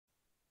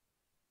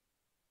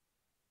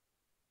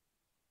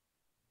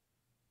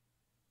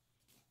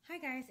Hi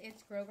guys,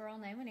 it's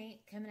GrowGirl918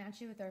 coming at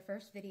you with our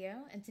first video,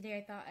 and today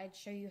I thought I'd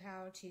show you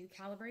how to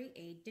calibrate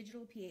a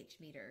digital pH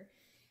meter.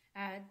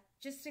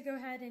 Just to go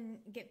ahead and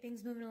get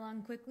things moving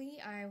along quickly,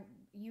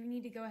 you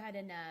need to go ahead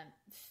and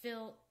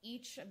fill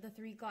each of the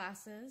 3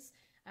 glasses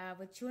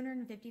with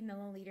 250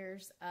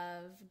 milliliters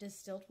of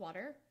distilled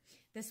water.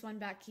 This one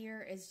back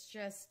here is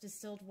just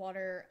distilled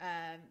water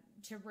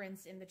to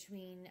rinse in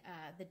between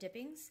the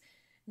dippings.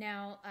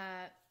 Now,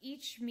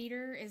 each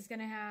meter is going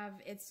to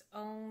have its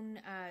own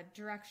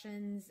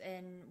directions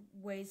and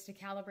ways to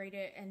calibrate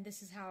it, and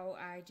this is how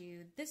I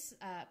do this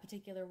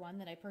particular one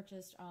that I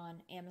purchased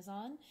on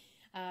Amazon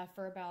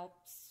for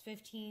about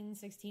 $15,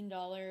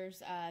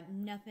 $16.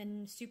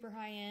 Nothing super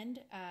high end,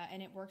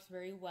 and it works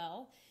very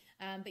well.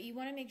 But you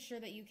want to make sure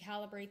that you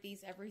calibrate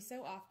these every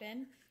so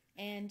often.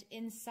 And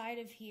inside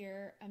of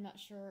here, I'm not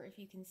sure if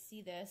you can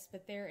see this,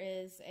 but there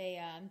is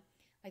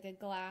like a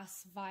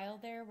glass vial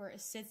there where it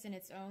sits in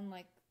its own,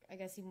 like, I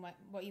guess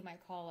what you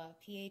might call a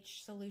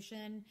pH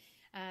solution,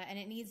 and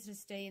it needs to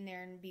stay in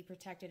there and be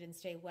protected and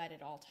stay wet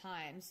at all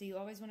times. So you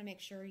always want to make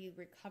sure you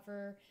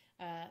recover,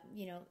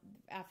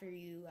 after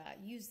you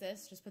use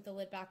this. Just put the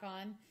lid back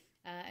on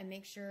and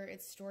make sure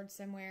it's stored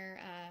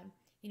somewhere,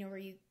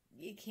 where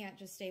it can't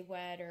just stay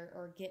wet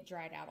or get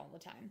dried out all the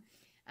time.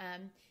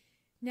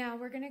 Now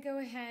we're going to go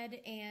ahead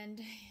and,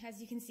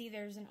 as you can see,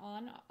 there's an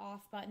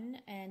on-off button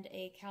and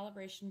a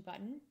calibration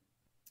button.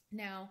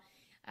 Now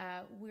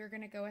we're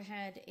going to go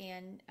ahead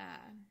and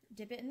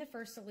dip it in the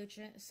first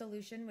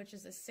solution, which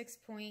is a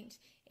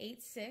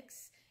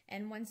 6.86,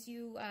 and once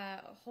you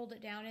hold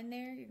it down in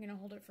there, you're going to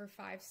hold it for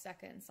 5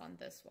 seconds on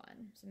this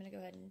one. So I'm going to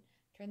go ahead and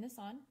turn this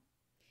on.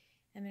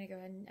 I'm going to go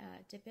ahead and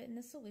dip it in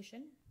the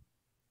solution.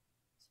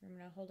 So I'm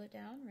going to hold it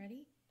down.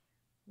 Ready?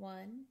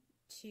 1,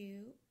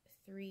 2,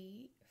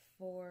 3,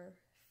 4,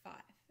 5.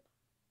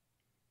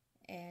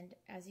 And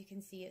as you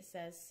can see, it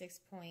says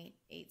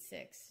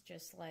 6.86,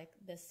 just like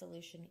this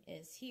solution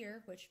is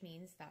here, which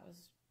means that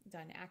was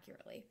done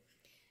accurately.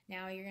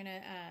 Now you're going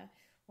to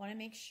want to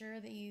make sure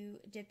that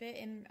you dip it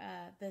in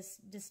this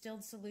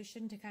distilled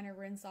solution to kind of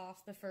rinse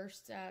off the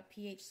first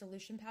pH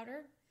solution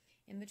powder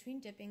in between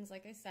dippings,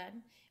 like I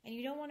said. And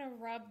you don't want to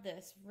rub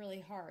this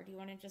really hard. You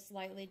want to just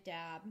lightly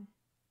dab.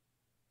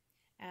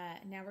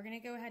 Now we're going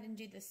to go ahead and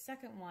do the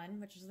second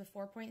one, which is the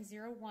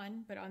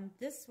 4.01, but on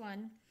this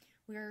one,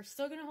 we're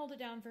still going to hold it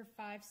down for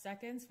 5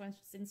 seconds once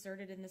it's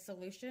inserted in the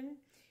solution,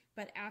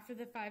 but after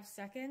the 5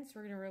 seconds,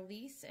 we're going to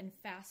release and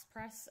fast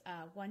press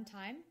 1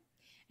 time,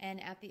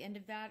 and at the end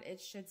of that, it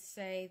should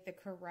say the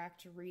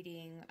correct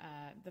reading,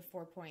 the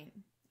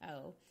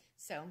 4.0.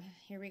 So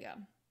here we go.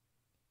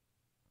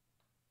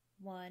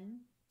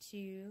 1,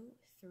 2,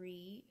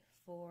 3,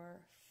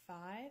 4,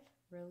 5,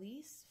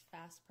 release,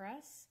 fast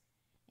press.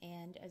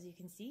 And as you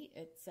can see,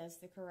 it says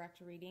the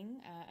correct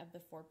reading of the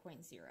 4.0.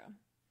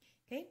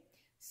 Okay,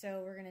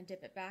 so we're going to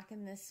dip it back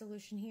in this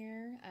solution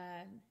here.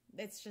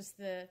 It's just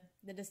the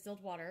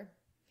distilled water.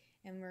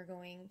 And we're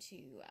going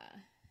to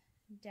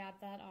dab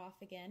that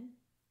off again,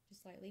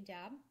 just lightly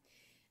dab.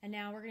 And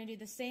now we're going to do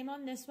the same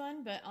on this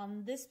one, but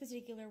on this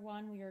particular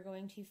one, we are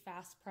going to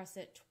fast press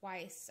it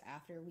twice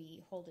after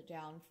we hold it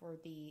down for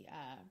the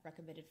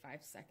recommended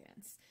 5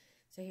 seconds.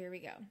 So here we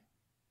go.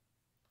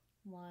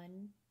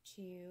 1,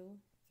 2,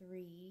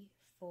 3,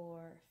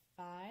 4,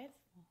 5,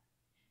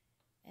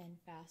 and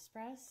fast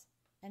press,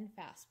 and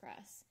fast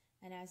press.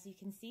 And as you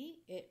can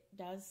see, it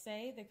does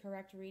say the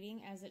correct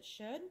reading as it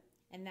should,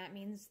 and that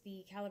means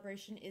the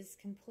calibration is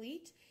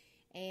complete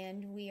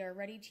and we are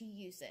ready to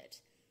use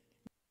it.